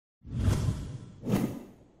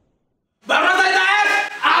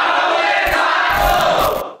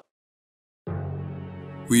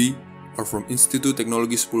from Institut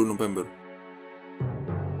Teknologi 10 November.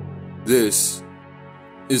 This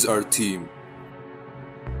is our team.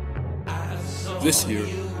 This here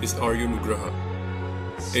is Arya Nugraha,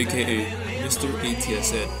 aka Mr.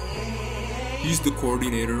 ATSN. He's the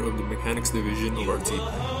coordinator of the mechanics division of our team.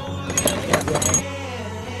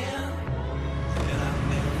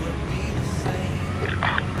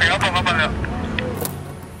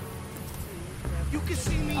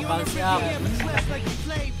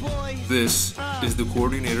 This is the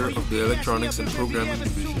coordinator of the electronics and programming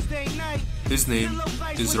division. His name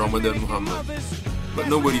is Ramadan Muhammad, but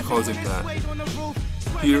nobody calls him that.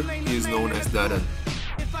 Here he is known as Dadan.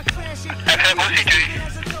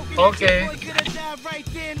 Okay.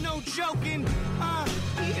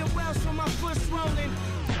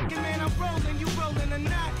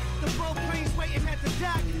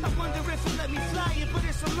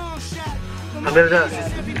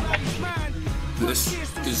 This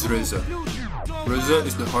is Reza. Reza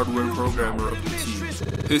is the hardware programmer of the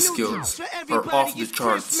team. His skills are off the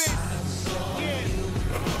charts.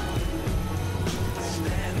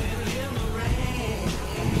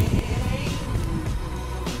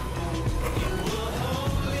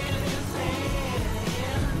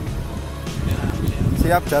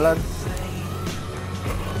 Siap jalan.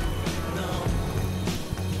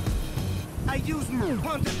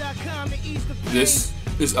 This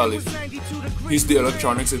is Alif. He's the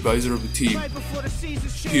electronics advisor of the team.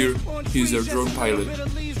 Here, he's our drone pilot.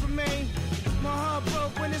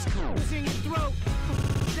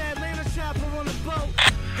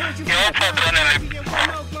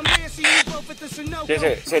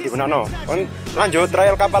 Saya di mana no? Lanjut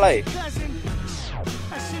trial kapal aja.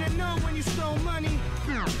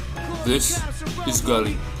 This is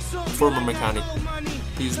Gali, former mechanic.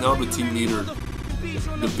 He is now the team leader,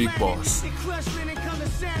 the big boss.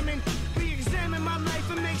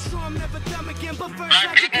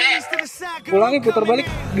 Ulangi, putar balik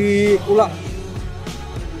di ulang.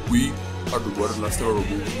 We are the Barunastra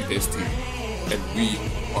Roboboat Competition, and we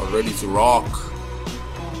are ready to rock.